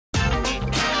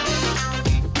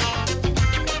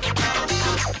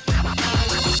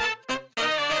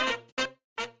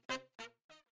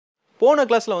போன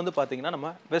கிளாஸ்ல வந்து பாத்தீங்கன்னா நம்ம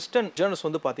வெஸ்டர்ன் ஜர்னல்ஸ்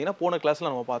வந்து பாத்தீங்கன்னா போன கிளாஸ்ல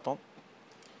நம்ம பார்த்தோம்.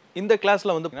 இந்த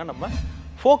கிளாஸ்ல வந்து நம்ம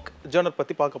ஃபோக் ஜர்னல்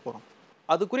பத்தி பார்க்க போறோம்.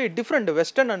 அதுக்குரிய டிஃபரண்ட்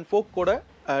வெஸ்டர்ன் அண்ட் ஃபோக் கூட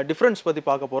டிஃபரன்ஸ் பத்தி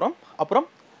பார்க்க போறோம். அப்புறம்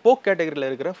ஃபோக் கேட்டகரியில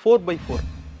இருக்கிற 4x4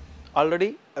 ஆல்ரெடி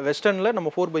வெஸ்டர்ன்ல நம்ம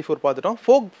 4x4 பார்த்துட்டோம்.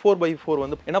 ஃபோக் 4x4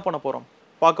 வந்து என்ன பண்ண போறோம்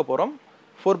பார்க்க போறோம்.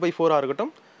 4x4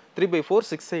 இருக்கட்டும் 3x4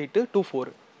 6 8 2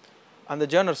 4 அந்த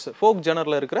ஜர்னல்ஸ் ஃபோக்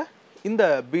ஜர்னல்ல இருக்கிற இந்த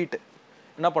பீட்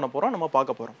என்ன பண்ண போறோம் நம்ம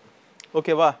பார்க்க போறோம்.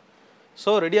 ஓகேவா? சோ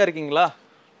ரெடியா இருக்கீங்களா?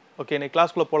 ஓகே, நீ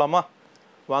கிளாஸ்க்குள்ள போலாமா?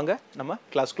 வாங்க நம்ம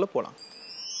கிளாஸ்க்குள்ள போலாம்.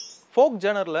 ஃபோக்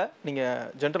ஜர்னல்ல நீங்க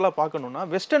ஜெனரலா பார்க்கணும்னா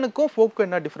வெஸ்டர்னுக்கும் ஃபோக்குக்கும்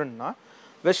என்ன டிஃபரண்ட்னா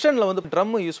வெஸ்டர்ன்ல வந்து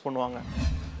ட்ரம் யூஸ் பண்ணுவாங்க.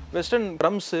 வெஸ்டர்ன்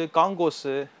ட்ரம்ஸ், காங்கோஸ்,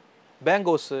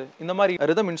 பேங்கோஸ் இந்த மாதிரி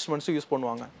ரிதம் இன்ஸ்ட்ருமெண்ட்ஸ் யூஸ்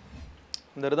பண்ணுவாங்க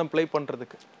இந்த ரிதம் ப்ளே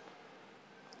பண்றதுக்கு.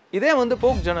 இதே வந்து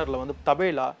ஃபோக் ஜர்னல்ல வந்து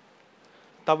தபேலா,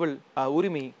 தவில்,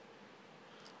 உரிமை,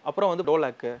 அப்புறம் வந்து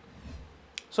டோலாக்கு,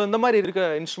 ஸோ இந்த மாதிரி இருக்க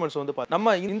இன்ஸ்ட்ருமெண்ட்ஸ் வந்து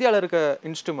நம்ம இந்தியாவில் இருக்க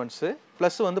இன்ஸ்ட்ருமெண்ட்ஸு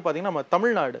ப்ளஸ் வந்து பார்த்தீங்கன்னா நம்ம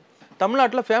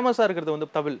தமிழ்நாட்டில் ஃபேமஸாக இருக்கிறது வந்து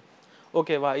தவில்.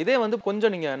 ஓகேவா? இதே வந்து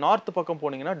கொஞ்சம் நீங்கள் நார்த் பக்கம்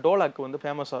போனீங்கன்னா டோலாக்கு வந்து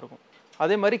ஃபேமஸாக இருக்கும்.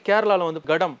 அதே மாதிரி கேரளாவில் வந்து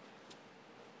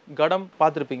கடம்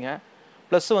பார்த்துருப்பீங்க.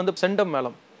 ப்ளஸ் வந்து செண்டம்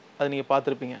மேளம் அது நீங்கள்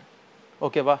பார்த்துருப்பீங்க.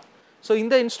 ஓகேவா? ஸோ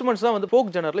இந்த இன்ஸ்ட்ருமெண்ட்ஸ் தான் வந்து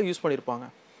ஃபோக் ஜர்னலில் யூஸ் பண்ணியிருப்பாங்க.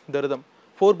 இந்த ரிதம்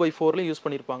 4x4லையும் யூஸ்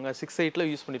பண்ணியிருப்பாங்க, 6/8ல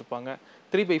யூஸ் பண்ணியிருப்பாங்க,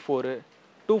 3x4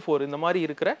 2/4 இந்த மாதிரி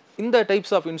இருக்கிற இந்த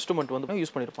டைப்ஸ் ஆஃப் இன்ஸ்ட்ருமெண்ட் வந்து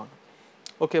யூஸ் பண்ணியிருப்பாங்க.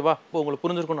 ஓகேவா? இப்போ உங்களுக்கு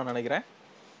புரிஞ்சிருக்கும்னு நான் நினைக்கிறேன்.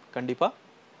 கண்டிப்பாக.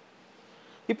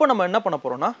 இப்போ நம்ம என்ன பண்ண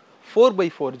போகிறோம்னா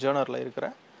 4x4 ஜர்னலில் இருக்கிற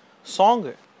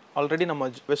சாங்கு ஆல்ரெடி நம்ம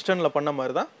வெஸ்டர்னில் பண்ண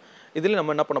மாதிரி தான் இதுலேயும்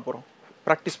நம்ம என்ன பண்ண போகிறோம்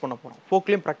ப்ராக்டிஸ் பண்ண போகிறோம்.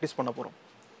 ஃபோக்லேயும் ப்ராக்டிஸ் பண்ண போகிறோம்.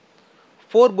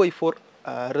 4x4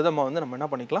 ரிதமை வந்து நம்ம என்ன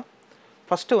பண்ணிக்கலாம்.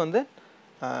 ஃபஸ்ட்டு வந்து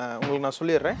உங்களுக்கு நான்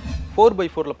சொல்லிடுறேன்.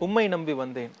 4x4ல உம்மை நம்பி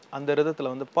வந்தேன் அந்த ரிதத்தில்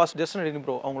வந்து பாஸ் டெஸ்டினி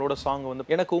ப்ரோ அவங்களோட சாங் வந்து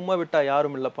எனக்கு உம்மை விட்டா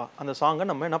யாரும் இல்லைப்பா அந்த சாங்கை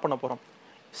நம்ம என்ன பண்ண போகிறோம்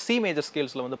சி மேஜர்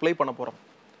ஸ்கேல்ஸில் வந்து ப்ளே பண்ண போகிறோம்.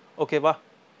 ஓகேவா?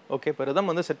 ஓகே, இப்போ ரிதம்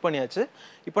வந்து செட் பண்ணியாச்சு.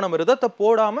 இப்போ நம்ம ரிதத்தை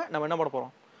போடாமல் நம்ம என்ன பண்ண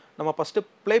போகிறோம் நம்ம ஃபஸ்ட்டு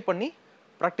ப்ளே பண்ணி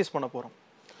ப்ராக்டிஸ் பண்ண போகிறோம்.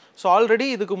 ஸோ ஆல்ரெடி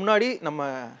இதுக்கு முன்னாடி நம்ம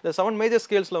இந்த 7 மேஜர்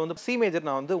ஸ்கேல்ஸில் வந்து சி மேஜர்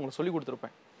நான் வந்து உங்களுக்கு சொல்லி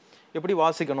கொடுத்துருப்பேன். எப்படி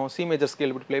வாசிக்கணும், சி மேஜர்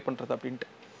ஸ்கேல் எப்படி ப்ளே பண்ணுறது அப்படின்ட்டு.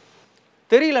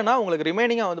 தெரியலனா உங்களுக்கு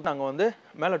ரிமைனிங்காக வந்து நாங்கள் வந்து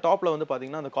மேலே டாப்பில் வந்து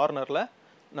பார்த்தீங்கன்னா அந்த கார்னரில்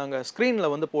நாங்கள்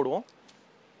ஸ்க்ரீனில் வந்து போடுவோம்.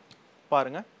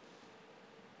 பாருங்கள்,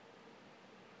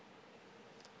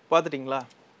 பார்த்துட்டிங்களா?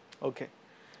 ஓகே.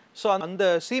 ஸோ அந்த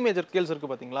சி மேஜர் ஸ்கேல்ஸ்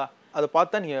இருக்குது பார்த்தீங்களா, அதை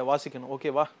பார்த்தா நீங்கள் வாசிக்கணும்.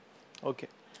 ஓகேவா? ஓகே.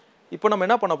 இப்போ நம்ம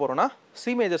என்ன பண்ண போகிறோம்னா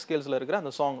சி மேஜர் ஸ்கேல்ஸில் இருக்கிற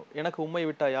அந்த சாங் எனக்கு உம்மை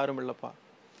விட்டா யாரும் இல்லைப்பா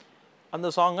அந்த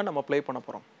சாங்கை நம்ம ப்ளே பண்ண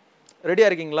போகிறோம்.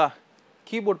 ரெடியாக இருக்கீங்களா?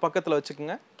 கீபோர்ட் பக்கத்தில்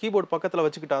வச்சுக்கோங்க. கீபோர்ட் பக்கத்தில்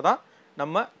வச்சுக்கிட்டா தான்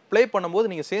நம்ம ப்ளே பண்ணும்போது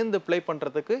நீங்கள் சேர்ந்து ப்ளே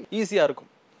பண்ணுறதுக்கு ஈஸியாக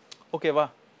இருக்கும். ஓகேவா?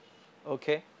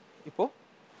 ஓகே. இப்போது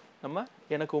நம்ம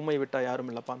எனக்கு உம்மை விட்டா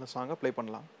யாரும் இல்லைப்பா அந்த சாங்கை ப்ளே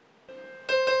பண்ணலாம்.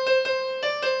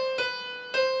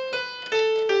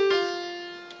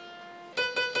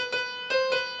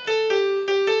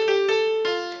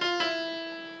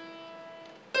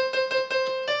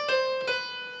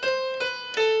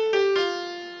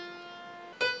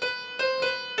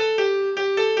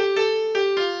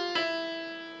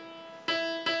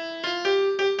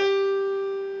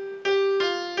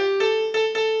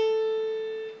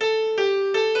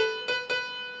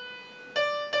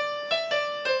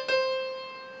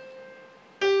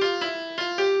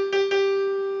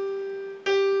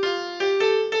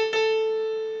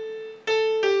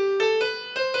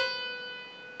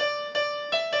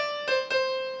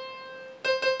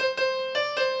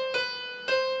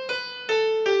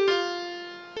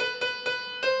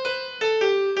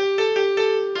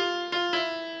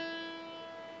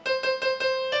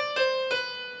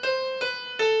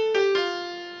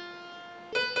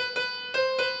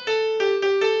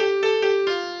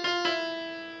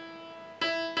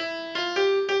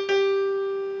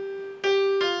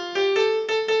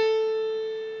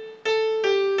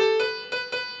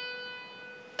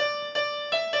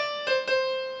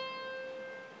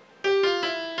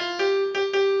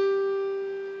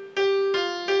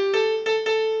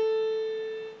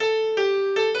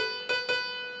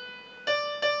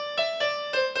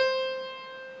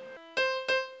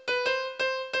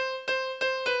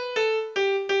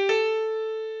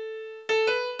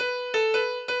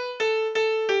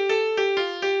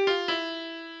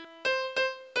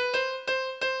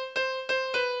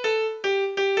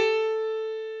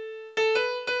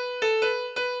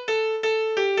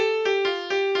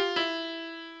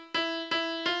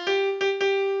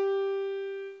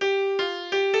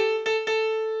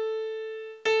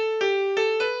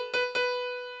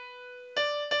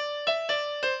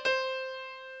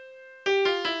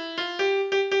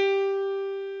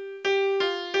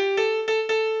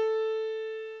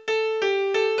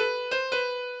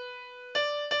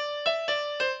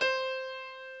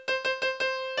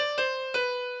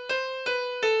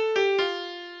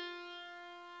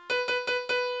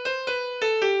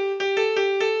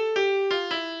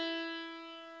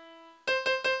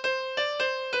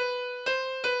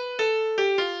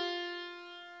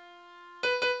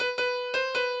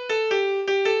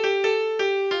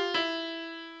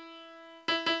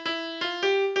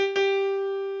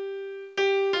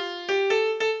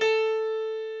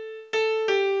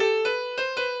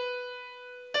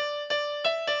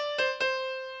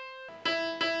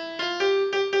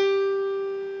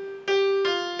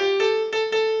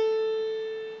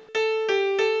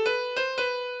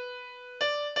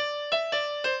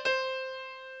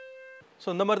 ஸோ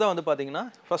இந்த மாதிரி தான் வந்து பார்த்தீங்கன்னா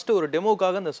ஃபஸ்ட்டு ஒரு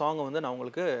டெமோக்காக இந்த சாங்கை வந்து நான்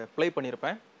உங்களுக்கு ப்ளே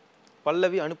பண்ணியிருப்பேன்.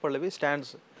 பல்லவி அனுப்பல்லவி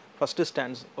ஸ்டாண்ட்ஸ், ஃபஸ்ட்டு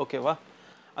ஸ்டாண்ட்ஸ், ஓகேவா?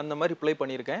 அந்த மாதிரி ப்ளே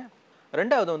பண்ணியிருக்கேன்.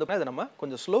 ரெண்டாவது வந்து இதை நம்ம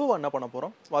கொஞ்சம் ஸ்லோவாக என்ன பண்ண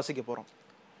போகிறோம், வாசிக்க போகிறோம்.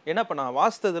 ஏன்னா இப்போ நான்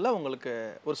வாசித்ததில் உங்களுக்கு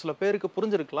ஒரு சில பேருக்கு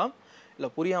புரிஞ்சிருக்கலாம், இல்லை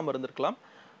புரியாமல் இருந்திருக்கலாம்.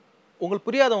 உங்களுக்கு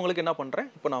புரியாதவங்களுக்கு என்ன பண்ணுறேன்,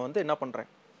 இப்போ நான் வந்து என்ன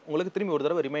பண்ணுறேன், உங்களுக்கு திரும்பி ஒரு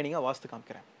தடவை ரிமைனிங்காக வாசித்து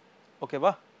காமிக்கிறேன்.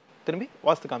 ஓகேவா? திரும்பி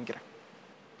வாசித்து காமிக்கிறேன்.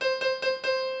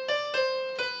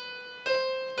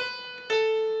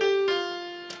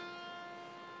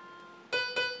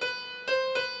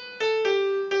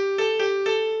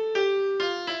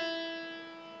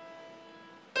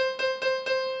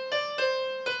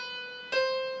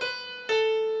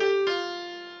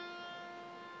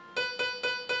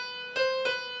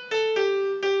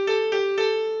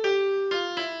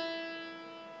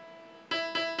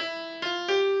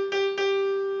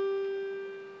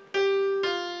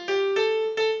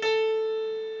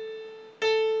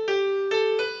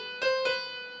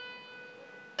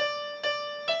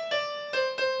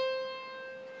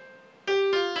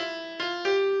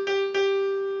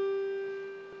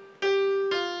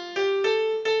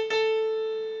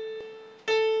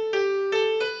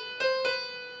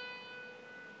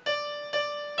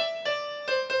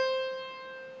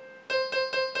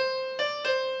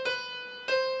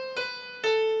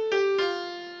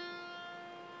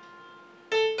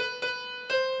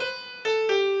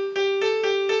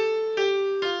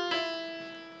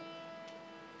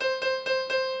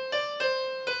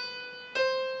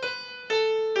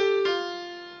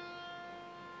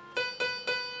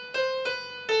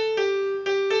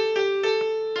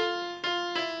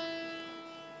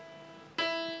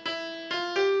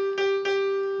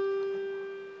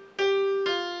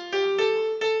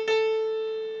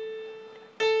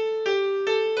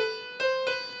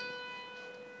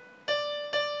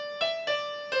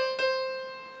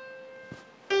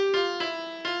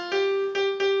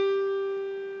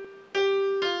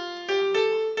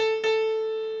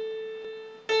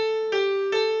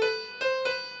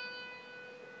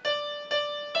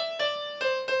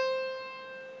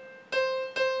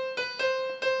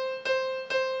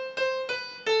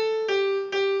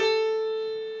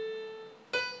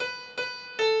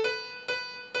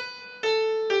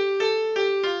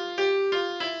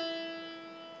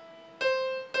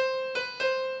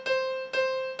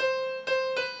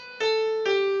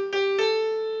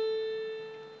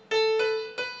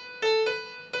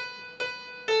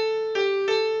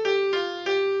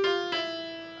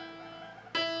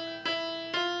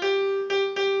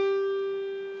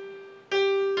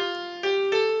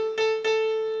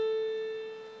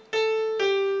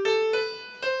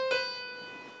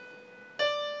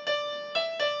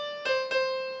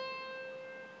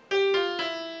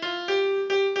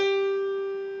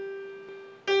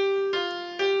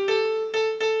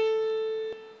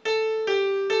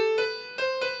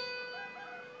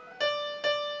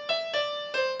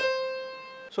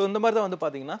 ஸோ இந்த மாதிரி தான் வந்து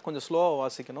பார்த்தீங்கன்னா கொஞ்சம் ஸ்லோவாக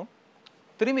வாசிக்கணும்.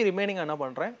 திரும்பி ரிமைனிங்காக என்ன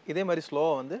பண்ணுறேன், இதே மாதிரி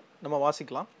ஸ்லோவாக வந்து நம்ம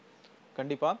வாசிக்கலாம்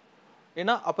கண்டிப்பாக.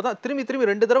 ஏன்னா அப்போ தான் திரும்பி திரும்பி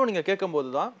 2 தடவை நீங்கள்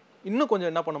கேட்கும்போது தான் இன்னும்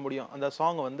கொஞ்சம் என்ன பண்ண முடியும், அந்த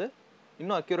சாங்கை வந்து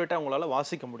இன்னும் அக்யூரேட்டாக உங்களால்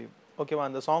வாசிக்க முடியும். ஓகேவா?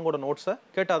 அந்த சாங்கோட நோட்ஸை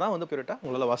கேட்டால் தான் வந்து அக்யூரேட்டாக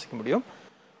உங்களால் வாசிக்க முடியும்.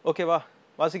 ஓகேவா?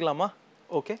 வாசிக்கலாமா?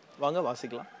 ஓகே, வாங்க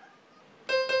வாசிக்கலாம்.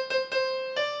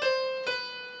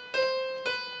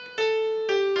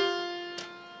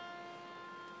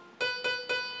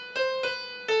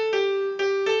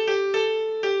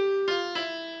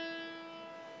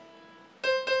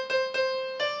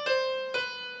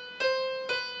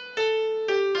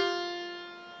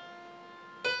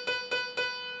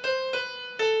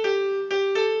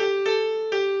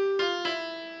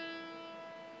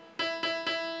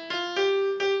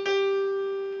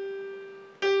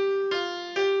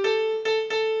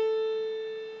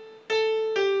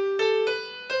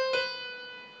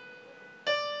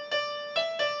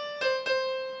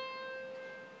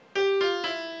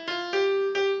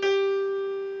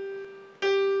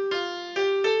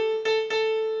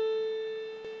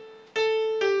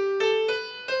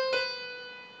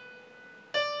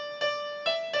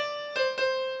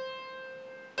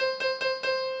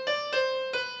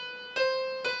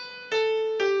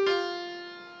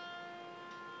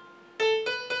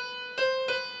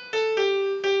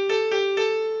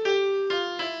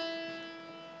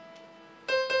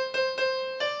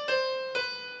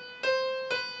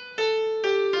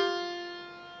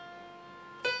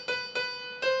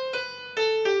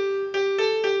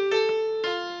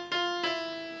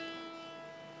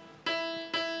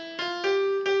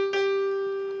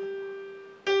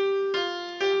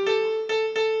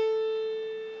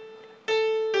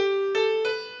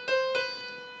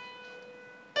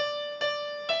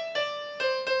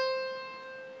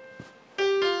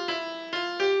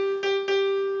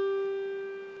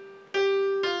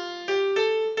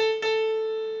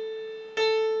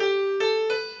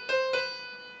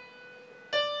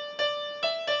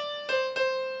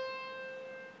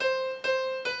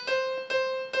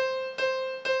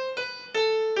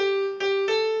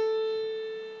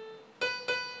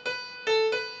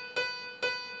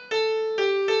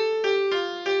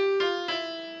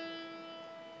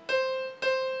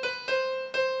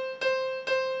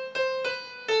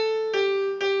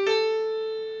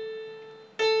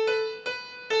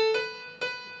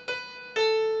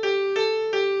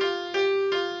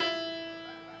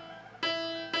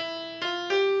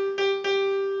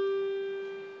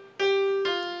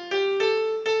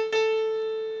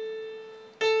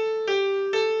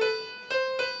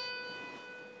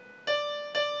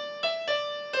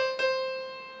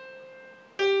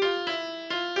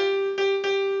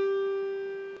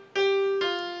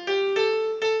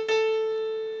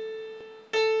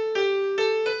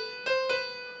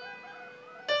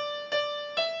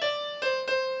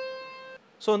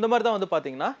 இந்த மாதிரி தான் வந்து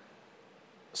பார்த்தீங்கன்னா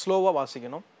ஸ்லோவாக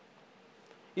வாசிக்கணும்.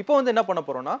 இப்போ வந்து என்ன பண்ண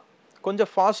போகிறோம்னா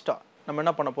கொஞ்சம் ஃபாஸ்ட்டாக நம்ம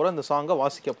என்ன பண்ண போகிறோம், இந்த சாங்கை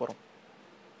வாசிக்க போகிறோம்.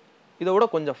 இதை விட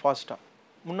கொஞ்சம் ஃபாஸ்ட்டாக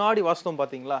முன்னாடி வாசித்தோம்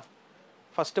பார்த்தீங்களா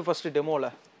ஃபஸ்ட்டு டெமோவில்,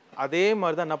 அதே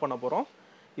மாதிரி தான் என்ன பண்ண போகிறோம்,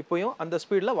 இப்போயும் அந்த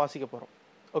ஸ்பீடில் வாசிக்க போகிறோம்.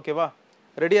 ஓகேவா?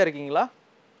 ரெடியாக இருக்கீங்களா?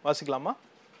 வாசிக்கலாமா?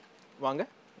 வாங்க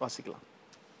வாசிக்கலாம்.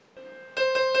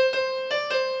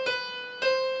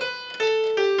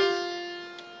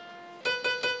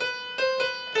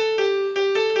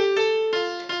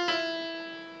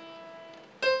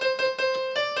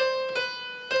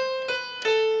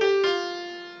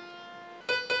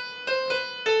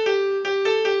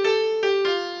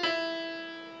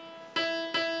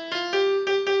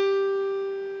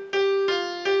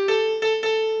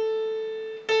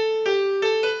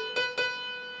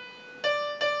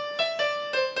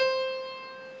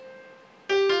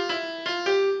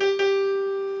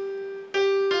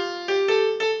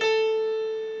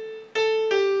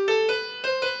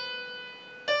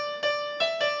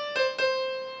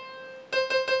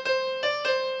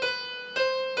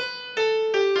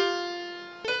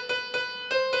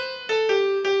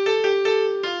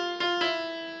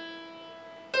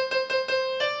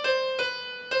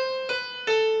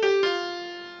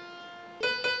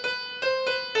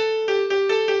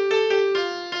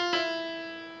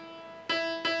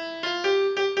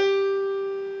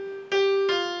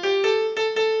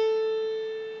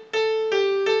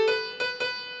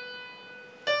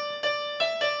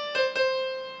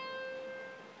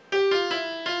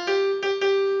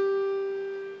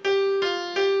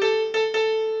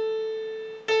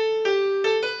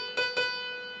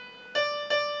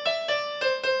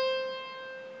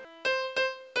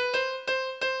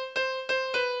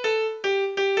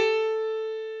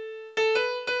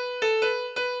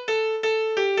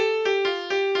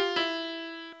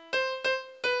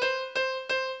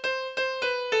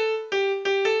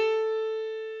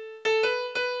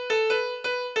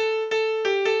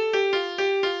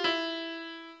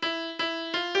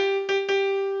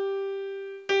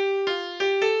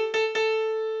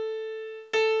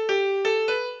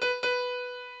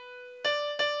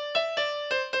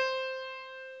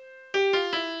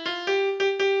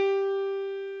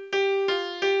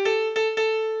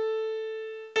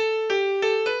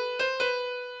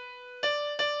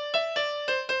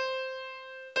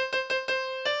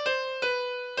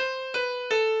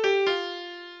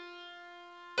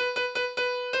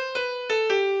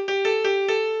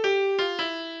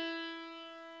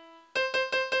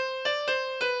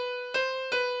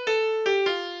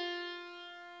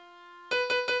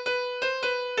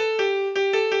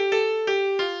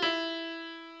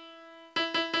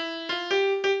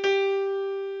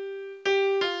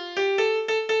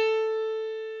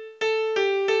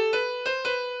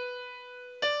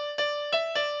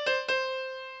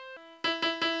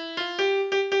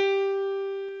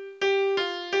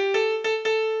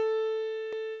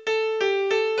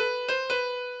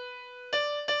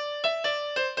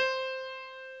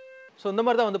 இந்த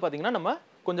மாதிரி தான் வந்து பார்த்தீங்கன்னா நம்ம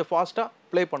கொஞ்சம் ஃபாஸ்ட்டாக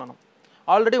ப்ளே பண்ணணும்.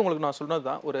 ஆல்ரெடி உங்களுக்கு நான் சொன்னது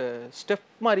தான், ஒரு ஸ்டெப்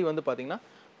மாதிரி வந்து பார்த்தீங்கன்னா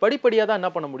படிப்படியாக தான் என்ன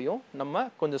பண்ண முடியும், நம்ம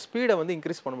கொஞ்சம் ஸ்பீடை வந்து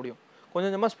இன்க்ரீஸ் பண்ண முடியும். கொஞ்சம்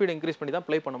கொஞ்சமாக ஸ்பீடை இன்க்ரீஸ் பண்ணி தான்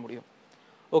ப்ளே பண்ண முடியும்.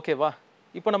 ஓகேவா?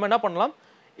 இப்போ நம்ம என்ன பண்ணலாம்,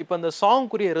 இப்போ அந்த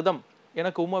சாங்குரிய ரிதம்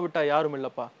எனக்கு உம்மை விட்டா யாரும்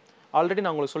இல்லைப்பா, ஆல்ரெடி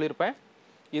நான் உங்களுக்கு சொல்லியிருப்பேன்,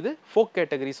 இது ஃபோக்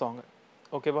கேட்டகரி சாங்.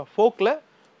 ஓகேவா? ஃபோக்கில்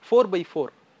 4/4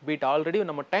 பீட். ஆல்ரெடி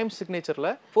நம்ம டைம்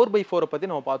சிக்னேச்சரில் 4/4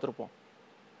 பற்றி நம்ம பார்த்துருப்போம்.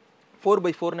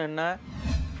 4/4ன்னு என்ன,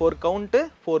 4 கவுண்ட்டு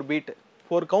 4 பீட்டு,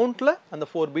 4 கவுண்ட்டில் அந்த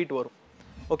 4 பீட் வரும்.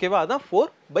 ஓகேவா? அதான்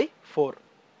 4/4.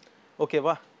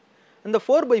 ஓகேவா? இந்த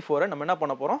 4/4 நம்ம என்ன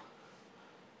பண்ண போகிறோம்,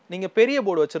 நீங்கள் பெரிய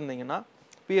போர்டு வச்சுருந்தீங்கன்னா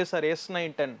பிஎஸ்ஆர்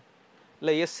S910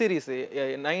 இல்லை எஸ் சீரீஸ்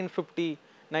 950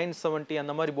 970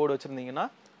 அந்த மாதிரி போர்டு வச்சுருந்தீங்கன்னா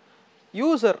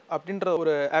யூசர் அப்படின்ற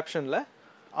ஒரு ஆப்ஷனில்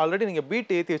ஆல்ரெடி நீங்கள்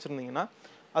பீட் ஏற்றி வச்சுருந்தீங்கன்னா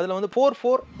அதில் வந்து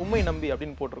 4/4 உண்மை நம்பி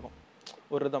அப்படின்னு போட்டிருக்கோம்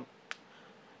ஒரு ரிதம்.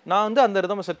 நான் வந்து அந்த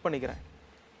ரிதமை செட் பண்ணிக்கிறேன்.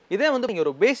 இதே வந்து நீங்கள்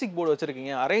ஒரு பேசிக் போர்டு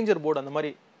வச்சுருக்கீங்க, அரேஞ்சர் போர்டு அந்த மாதிரி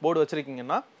போர்டு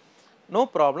வச்சுருக்கீங்கன்னா நோ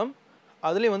ப்ராப்ளம்.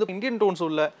 அதுலேயும் வந்து இந்தியன் டோன்ஸ்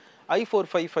உள்ள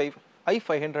I455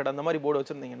 I500 அந்த மாதிரி போர்டு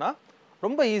வச்சுருந்தீங்கன்னா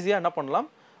ரொம்ப ஈஸியாக என்ன பண்ணலாம்,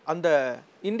 அந்த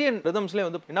இந்தியன் ரிதம்ஸ்லேயே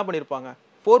வந்து என்ன பண்ணியிருப்பாங்க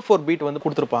 4/4 பீட் வந்து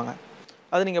கொடுத்துருப்பாங்க.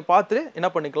 அதை நீங்கள் பார்த்து என்ன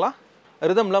பண்ணிக்கலாம்,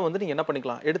 ரிதம்லாம் வந்து நீங்கள் என்ன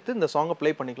பண்ணிக்கலாம், எடுத்து இந்த சாங்கை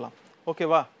ப்ளே பண்ணிக்கலாம்.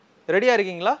 ஓகேவா? ரெடியாக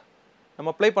இருக்கீங்களா? நம்ம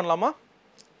ப்ளே பண்ணலாமா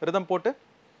ரிதம் போட்டு?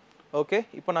 ஓகே,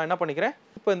 இப்போ நான் என்ன பண்ணிக்கிறேன்,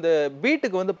 இப்போ இந்த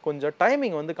பீட்டுக்கு வந்து கொஞ்சம்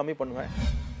டைமிங் வந்து கம்மி பண்ணுவேன்.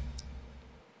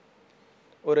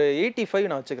 ஒரு 85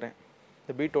 நான் வச்சுக்கிறேன்.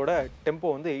 இந்த பீட்டோட டெம்போ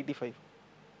வந்து 85,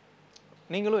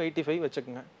 நீங்களும் 85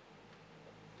 வச்சுக்கோங்க.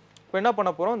 இப்போ என்ன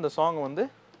பண்ண போகிறோம், இந்த சாங் வந்து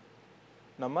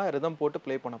நம்ம ரிதம் போட்டு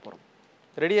ப்ளே பண்ண போகிறோம்.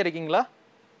 ரெடியாக இருக்கீங்களா?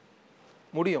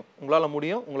 முடியும், உங்களால்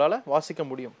முடியும், உங்களால் வாசிக்க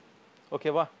முடியும்.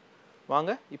 ஓகேவா?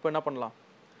 வாங்க இப்போ என்ன பண்ணலாம்,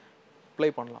 ப்ளே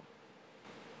பண்ணலாம்.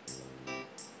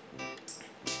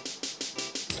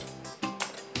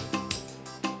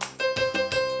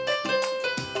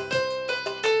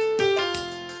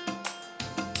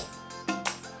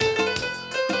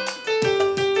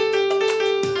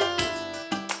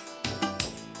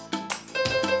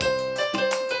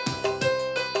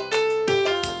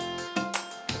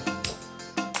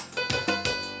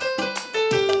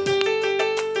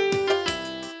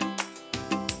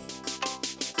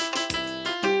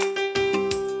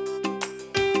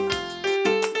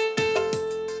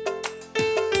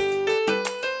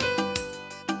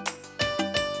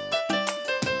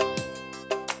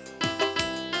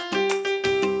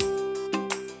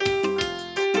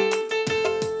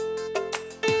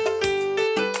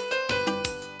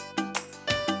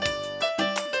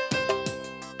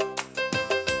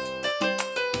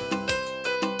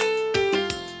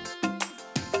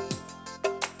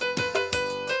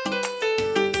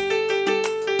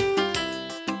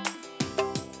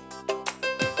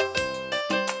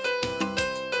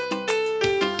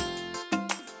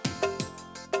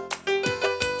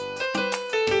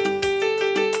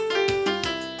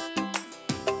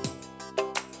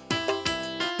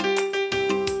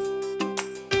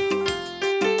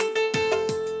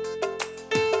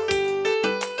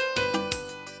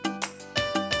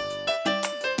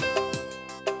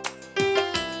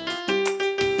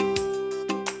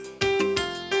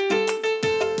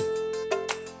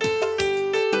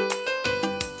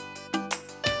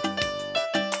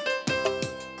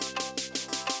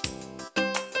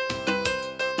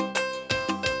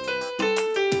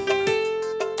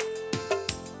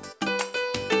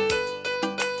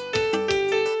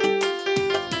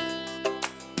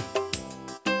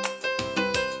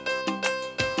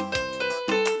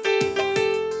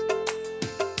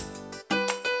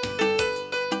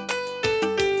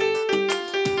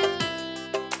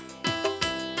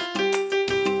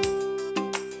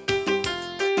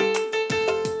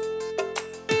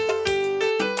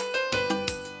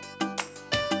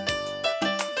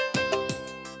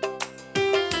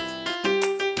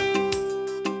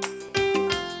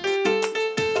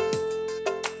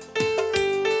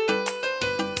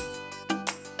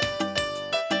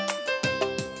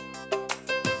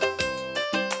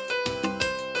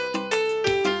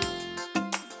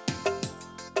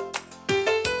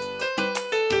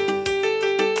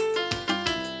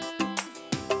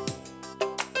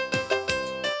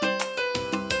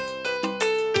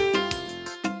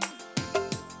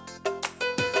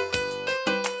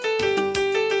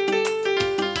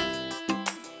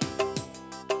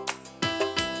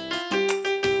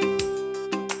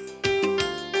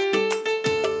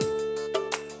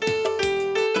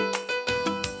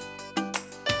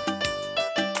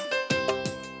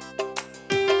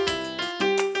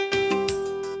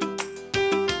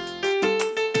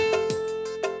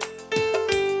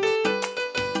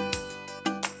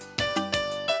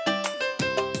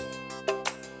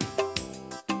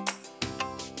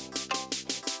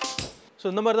 ஸோ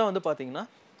இந்த மாதிரி தான் வந்து பார்த்தீங்கன்னா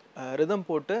ரிதம்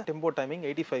போட்டு டெம்போ டைமிங்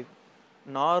 85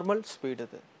 நார்மல் ஸ்பீடு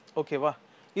இது. ஓகேவா?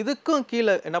 இதுக்கும்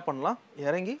கீழே என்ன பண்ணலாம்,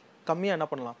 இறங்கி கம்மியாக என்ன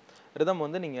பண்ணலாம், ரிதம்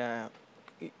வந்து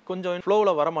நீங்கள் கொஞ்சம்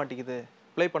ஃப்ளோவில் வர மாட்டேங்குது,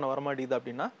 ப்ளே பண்ண வர மாட்டேங்குது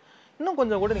அப்படின்னா இன்னும்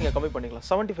கொஞ்சம் கூட நீங்கள் கம்மி பண்ணிக்கலாம்.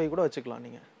 75 கூட வச்சுக்கலாம்,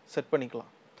 நீங்கள் செட்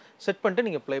பண்ணிக்கலாம். செட் பண்ணிட்டு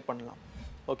நீங்கள் ப்ளே பண்ணலாம்.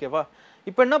 ஓகேவா?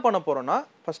 இப்போ என்ன பண்ண போகிறோன்னா,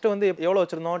 ஃபஸ்ட்டு வந்து எவ்வளோ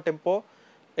வச்சுருந்தோம், டெம்போ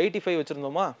 85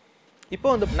 வச்சுருந்தோமா, இப்போ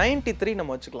வந்து 93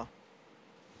 நம்ம வச்சுக்கலாம்.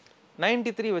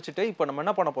 93 வச்சுட்டு இப்போ நம்ம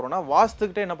என்ன பண்ண போகிறோம்னா,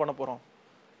 வாசித்துக்கிட்டே என்ன பண்ண போகிறோம்,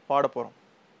 பாட போகிறோம்.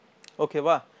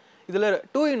 ஓகேவா? இதில்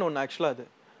 2 in 1 ஆக்சுவலாக அது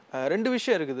ரெண்டு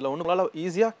விஷயம் இருக்குது. இதில் ஒன்று உங்களால்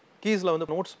ஈஸியாக கீஸில் வந்து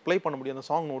நோட்ஸ் ப்ளே பண்ண முடியும், அந்த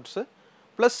சாங் நோட்ஸு,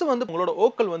 ப்ளஸ் வந்து உங்களோட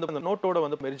ஓக்கல் வந்து அந்த நோட்டோட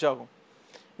வந்து மெர்ஜ் ஆகும்.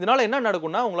 இதனால் என்ன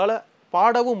நடக்கும்னா உங்களால்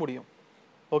பாடவும் முடியும்.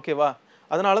 ஓகேவா?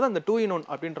 அதனால தான் இந்த 2 in 1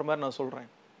 அப்படின்ற மாதிரி நான் சொல்கிறேன்.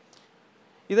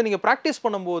 இதை நீங்கள் ப்ராக்டிஸ்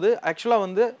பண்ணும்போது ஆக்சுவலாக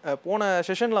வந்து போன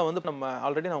செஷனில் வந்து நம்ம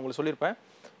ஆல்ரெடி நான் உங்களுக்கு சொல்லியிருப்பேன்.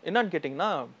 என்னன்னு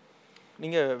கேட்டிங்கன்னா,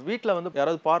 நீங்கள் வீட்டில் வந்து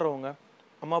யாராவது பாடுறவங்க,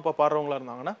 அம்மா அப்பா பாடுறவங்களா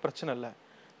இருந்தாங்கன்னா பிரச்சனை இல்லை,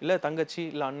 இல்லை தங்கச்சி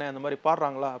இல்லை அண்ணன் அந்த மாதிரி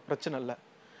பாடுறாங்களா பிரச்சனை இல்லை.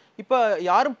 இப்போ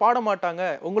யாரும் பாட மாட்டாங்க,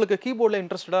 உங்களுக்கு கீபோர்டில்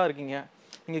இன்ட்ரெஸ்டடாக இருக்கீங்க,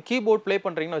 நீங்கள் கீபோர்ட் ப்ளே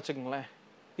பண்ணுறீங்கன்னு வச்சுக்கோங்களேன்.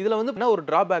 இதில் வந்து என்ன ஒரு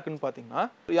ட்ராபேக்குன்னு பார்த்தீங்கன்னா,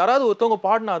 யாராவது ஒருத்தவங்க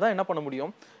பாடினா தான் என்ன பண்ண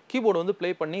முடியும், கீபோர்டு வந்து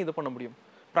ப்ளே பண்ணி இது பண்ண முடியும்,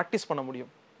 ப்ராக்டிஸ் பண்ண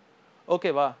முடியும்.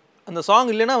 ஓகேவா? அந்த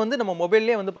சாங் இல்லைன்னா வந்து நம்ம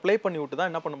மொபைல்லேயே வந்து ப்ளே பண்ணி விட்டு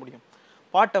தான் என்ன பண்ண முடியும்,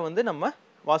 பாட்டை வந்து நம்ம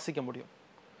வாசிக்க முடியும்.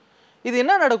 இது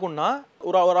என்ன நடக்கும்னா,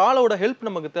 ஒரு ஆளோட ஹெல்ப்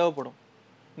நமக்கு தேவைப்படும்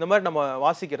இந்த மாதிரி நம்ம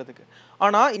வாசிக்கிறதுக்கு.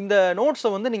 ஆனால் இந்த நோட்ஸை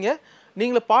வந்து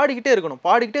நீங்களே பாடிக்கிட்டே இருக்கணும்.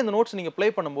 பாடிக்கிட்டே இந்த நோட்ஸ் நீங்கள் ப்ளே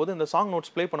பண்ணும்போது, இந்த சாங்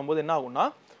நோட்ஸ் ப்ளே பண்ணும்போது என்ன ஆகும்னா,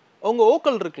 உங்கள்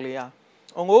ஓக்கல் இருக்கு இல்லையா,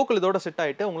 உங்கள் ஓக்கல் இதோட செட்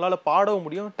ஆகிட்டு உங்களால் பாடவும்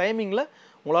முடியும், டைமிங்கில்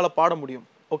உங்களால் பாட முடியும்.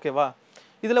 ஓகேவா?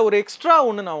 இதில் ஒரு எக்ஸ்ட்ரா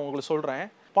ஒன்று நான் உங்களுக்கு சொல்கிறேன்.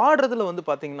 பாடுறதுல வந்து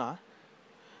பார்த்தீங்கன்னா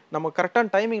நம்ம கரெக்டான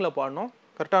டைமிங்கில் பாடணும்,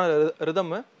 கரெக்டான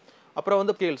ரிதம்மு, அப்புறம்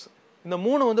வந்து ஸ்கேல்ஸ். இந்த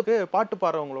 3 வந்து பாட்டு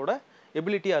பாடுறவங்களோட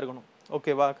எபிலிட்டியாக இருக்கணும்.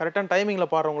 ஓகேவா? கரெக்டான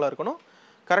டைமிங்கில் பாடுறவங்களா இருக்கணும்,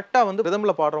 கரெக்டாக வந்து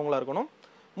ரிதமில் பாடுறவங்களா இருக்கணும்,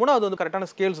 3வது வந்து கரெக்டான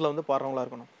ஸ்கேல்ஸில் வந்து பாடுறவங்களா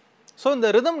இருக்கணும். ஸோ இந்த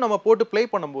ரிதம் நம்ம போட்டு ப்ளே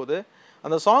பண்ணும்போது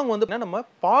அந்த சாங் வந்து நம்ம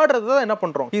பாடுறத தான் என்ன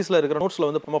பண்ணுறோம், கீஸில் இருக்கிற நோட்ஸில்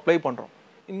வந்து நம்ம ப்ளே பண்ணுறோம்.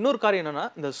 இன்னொரு காரியம் என்னென்னா,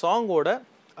 இந்த சாங்கோட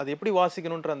அது எப்படி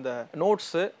வாசிக்கணுன்ற அந்த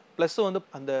நோட்ஸு ப்ளஸ் வந்து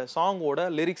அந்த சாங்கோட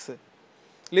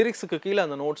லிரிக்ஸுக்கு கீழே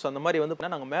அந்த நோட்ஸ் அந்த மாதிரி வந்து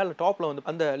நாங்கள் மேலே டாப்பில் வந்து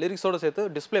அந்த லிரிக்ஸோடு சேர்த்து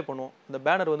டிஸ்பிளே பண்ணுவோம். அந்த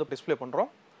பேனர் வந்து டிஸ்பிளே பண்ணுறோம்.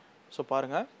 ஸோ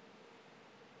பாருங்கள்,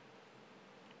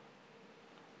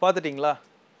 பார்த்துட்டிங்களா?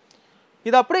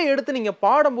 இதை அப்படியே எடுத்து நீங்கள்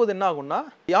பாடும்போது என்ன ஆகும்னா,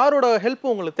 யாரோட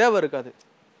ஹெல்ப்பும் உங்களுக்கு தேவை இருக்காது.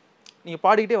 நீங்கள்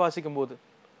பாடிக்கிட்டே வாசிக்கும்போது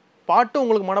பாட்டு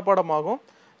உங்களுக்கு மனப்பாடமாகும்.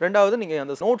 2வது நீங்கள்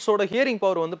அந்த நோட்ஸோட ஹியரிங்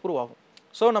பவர் வந்து ப்ரூவ் ஆகும்.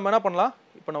 ஸோ நம்ம என்ன பண்ணலாம்,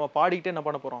 இப்போ நம்ம பாடிக்கிட்டே என்ன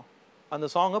பண்ண போகிறோம், அந்த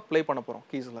சாங்கை ப்ளே பண்ண போகிறோம்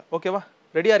கீஸில். ஓகேவா?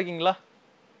 ரெடியாக இருக்கீங்களா?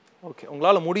 ஓகே,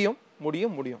 உங்களால் முடியும்.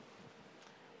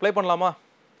 ப்ளே பண்ணலாமா?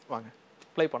 வாங்க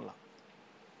ப்ளே பண்ணலாம்.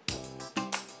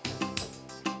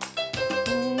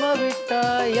 உம்மை விட்டா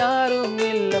யாரும்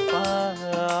இல்லப்பா,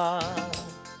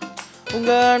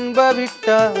 உங்க அன்பை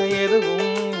விட்டா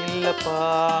எதுவும் இல்லப்பா,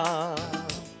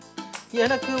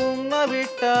 எனக்கு உம்மை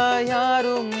விட்டா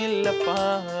யாரும் இல்லப்பா,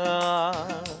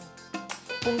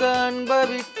 உங்க அன்பை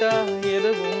விட்டா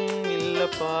எதுவும்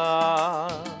இல்லப்பா,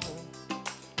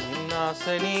 என்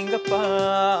ஆசை நீங்கப்பா,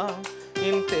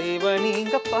 என் தேவை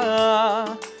நீங்கப்பா,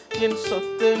 என்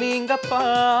சொத்து நீங்கப்பா,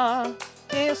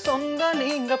 என் சொந்த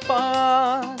நீங்கப்பா,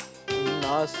 என்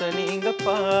ஆசை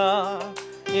நீங்கப்பா,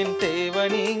 என் தேவை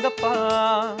நீங்கப்பா,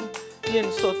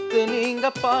 என் சொத்து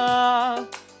நீங்கப்பா,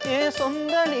 என்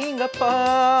சொந்த நீங்கப்பா,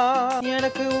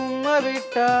 எனக்கு உம்மை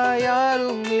விட்டா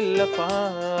யாரும் இல்லப்பா,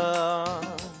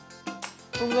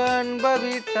 உங்க அன்பை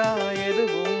விட்டா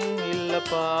எதுவும்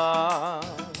இல்லப்பா,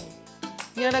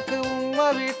 எனக்கு உம்மை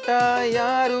விட்டா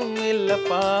யாரும்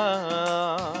இல்லப்பா,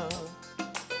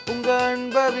 உங்க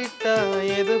அன்பை விட்டா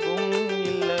எதுவும்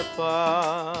இல்லப்பா,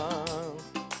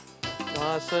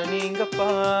 ஆசை நீங்கப்பா,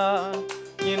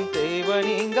 என் தேவை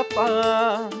நீங்கப்பா,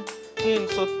 என்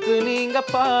சொத்து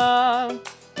நீங்கப்பா,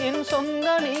 என் சொந்த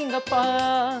நீங்கப்பா,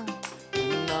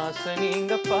 என் ஆசை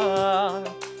நீங்கப்பா,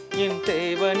 என்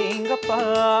தேவை நீங்கப்பா,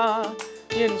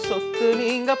 என் சொத்து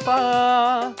நீங்கப்பா,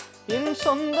 என்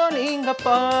சொந்த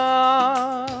நீங்கப்பா,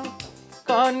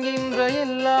 காண்கின்ற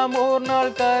எல்லாம் ஓர்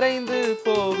நாள் கரைந்து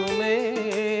போகுமே,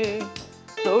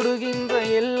 தொடுகின்ற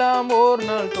எல்லாம் ஓர்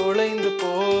நாள் தொலைந்து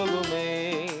போகுமே,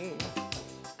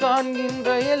 காண்கின்ற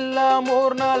எல்லாம்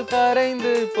ஓர் நாள்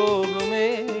கரைந்து போகுமே,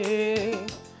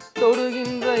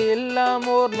 தொடுகின்ற எல்லாம்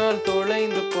ஓர் நாள்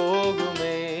தொலைந்து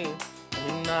போகுமே,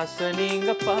 என் ஆசை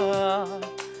நீங்கப்பா,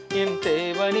 என்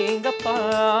தேவை நீங்கப்பா,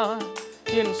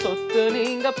 என் சொத்து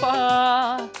நீங்கப்பா,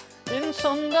 என்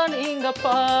சொந்த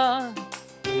நீங்கப்பா,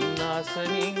 என் ஆசை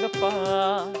நீங்கப்பா,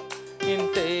 என்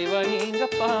தேவை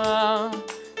நீங்கப்பா,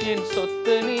 என்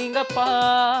சொத்து நீங்கப்பா,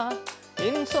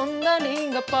 என் சொந்த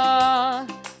நீங்கப்பா,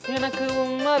 எனக்கு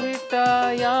உம்மை விட்டா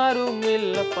யாரும்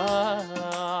இல்லப்பா,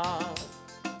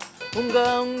 உங்க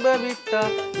அன்பை விட்டா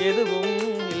எதுவும்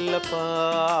இல்லப்பா,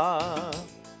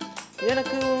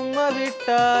 எனக்கு உம்மை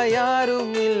விட்டா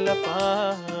யாரும் இல்லப்பா,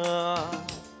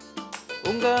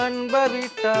 உங்க அன்பை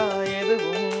விட்டா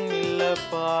எதுவும்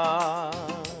இல்லப்பா,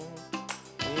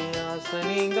 என் ஆசை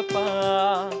நீங்கப்பா,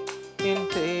 என்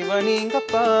தேவை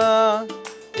நீங்கப்பா,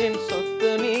 என்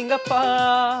சொத்து நீங்கப்பா,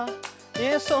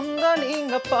 என் சொந்த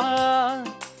நீங்கப்பா,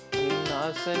 என்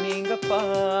ஆசை நீங்கப்பா,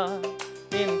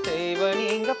 என் தேவை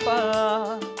நீங்கப்பா,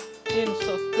 என்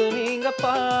சொத்து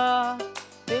நீங்கப்பா,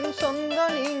 என் சொந்த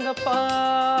நீங்கப்பா.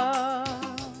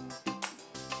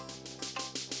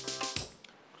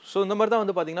 ஸோ இந்த மாதிரி தான்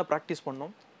வந்து பார்த்தீங்கன்னா ப்ராக்டிஸ்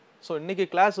பண்ணோம். ஸோ இன்றைக்கி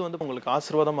கிளாஸ் வந்து உங்களுக்கு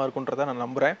ஆசீர்வாதமாக இருக்குன்றதை நான்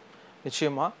நம்புகிறேன்.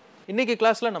 நிச்சயமாக இன்றைக்கி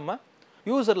கிளாஸில் நம்ம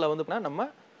யூசரில் வந்து நம்ம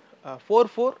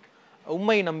 4/4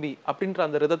 உம்மை நம்பி அப்படின்ற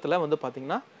அந்த ரிதத்தில் வந்து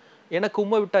பார்த்திங்கன்னா எனக்கு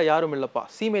உம்மை விட்டால் யாரும் இல்லைப்பா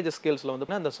சி மேஜர் ஸ்கேல்ஸில்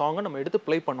வந்து அந்த சாங்கை நம்ம எடுத்து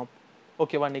ப்ளே பண்ணோம்.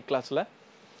 ஓகேவா இன்னைக்கு கிளாஸில்?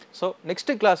 ஸோ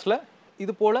நெக்ஸ்ட்டு கிளாஸில்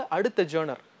இது போல் அடுத்த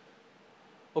ஜேர்னர்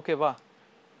ஓகேவா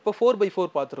இப்போ 4/4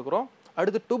 பார்த்துருக்குறோம்.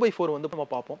 அடுத்து 2/4 வந்து நம்ம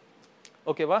பார்ப்போம்.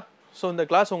 ஓகேவா? ஸோ இந்த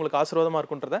கிளாஸ் உங்களுக்கு ஆசீர்வாதமாக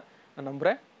இருக்குன்றதை நான்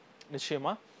நம்புகிறேன்.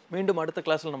 நிச்சயமாக மீண்டும் அடுத்த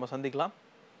கிளாஸில் நம்ம சந்திக்கலாம்.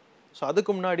 ஸோ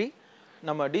அதுக்கு முன்னாடி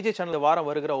நம்ம டிஜே சேனலில் வாரம்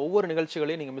வருகிற ஒவ்வொரு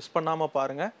நிகழ்ச்சிகளையும் நீங்கள் மிஸ் பண்ணாமல்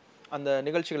பாருங்கள். அந்த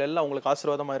நிகழ்ச்சிகள் எல்லாம் உங்களுக்கு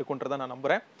ஆசீர்வாதமாக இருக்குன்றதை நான்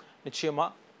நம்புகிறேன். நிச்சயமாக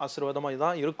ஆசீர்வாதமாக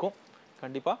தான் இருக்கும்.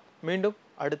 கண்டிப்பாக மீண்டும்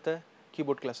அடுத்த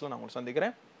கீபோர்ட் கிளாஸில் நான் உங்களை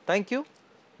சந்திக்கிறேன். தேங்க்யூ.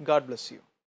 God bless you.